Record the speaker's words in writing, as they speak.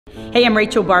Hey, I'm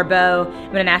Rachel Baribeau.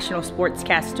 I'm a national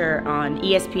sportscaster on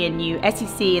ESPNU,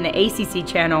 SEC, and the ACC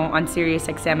channel on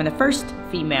SiriusXM, and the first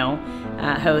female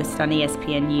host on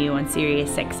ESPNU on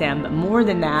SiriusXM. But more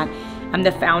than that, I'm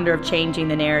the founder of Changing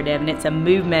the Narrative, and it's a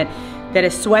movement that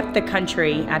has swept the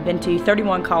country. I've been to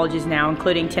 31 colleges now,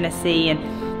 including Tennessee,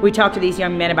 and we talk to these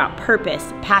young men about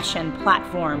purpose, passion,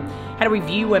 platform. How do we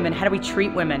view women? How do we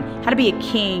treat women? How to be a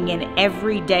king in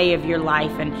every day of your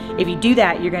life. And if you do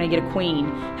that, you're going to get a queen.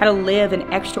 How to live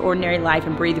an extraordinary life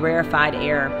and breathe rarefied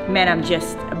air. Man, I'm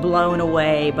just blown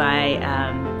away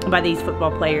by these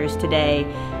football players today,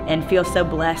 and feel so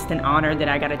blessed and honored that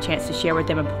I got a chance to share with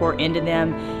them and pour into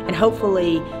them, and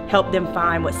hopefully help them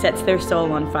find what sets their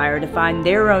soul on fire, to find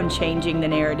their own Changing the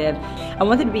Narrative. I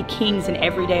want them to be kings in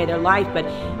every day of their life, but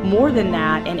more than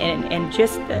that, and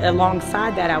just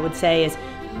alongside that, I would say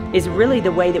is really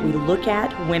the way that we look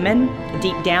at women,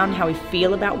 deep down how we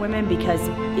feel about women, because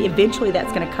eventually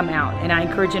that's going to come out. And I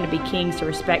encourage them to be kings, to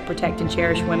respect, protect, and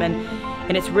cherish women.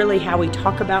 And it's really how we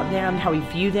talk about them, how we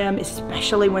view them,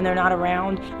 especially when they're not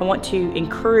around. I want to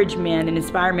encourage men and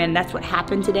inspire men, and that's what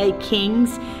happened today,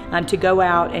 kings, to go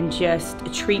out and just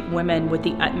treat women with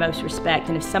the utmost respect.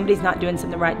 And if somebody's not doing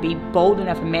something right, be bold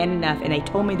enough and man enough, and they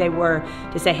told me they were,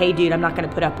 to say, hey dude, I'm not gonna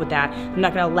put up with that. I'm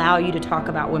not gonna allow you to talk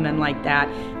about women like that.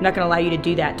 I'm not gonna allow you to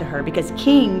do that to her. Because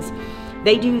kings,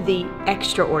 they do the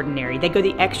extraordinary. They go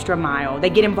the extra mile.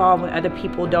 They get involved when other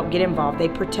people don't get involved. They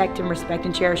protect and respect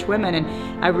and cherish women.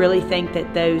 And I really think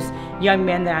that those young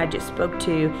men that I just spoke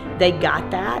to, they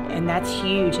got that, and that's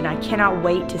huge. And I cannot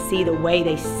wait to see the way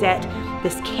they set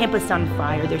this campus on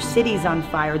fire, their cities on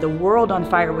fire, the world on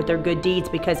fire with their good deeds,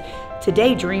 because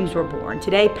today dreams were born.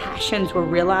 Today passions were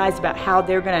realized about how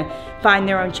they're gonna find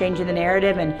their own change in the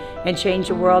narrative and change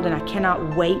the world. And I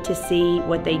cannot wait to see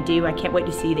what they do. I can't wait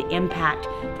to see the impact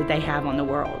that they have on the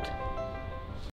world.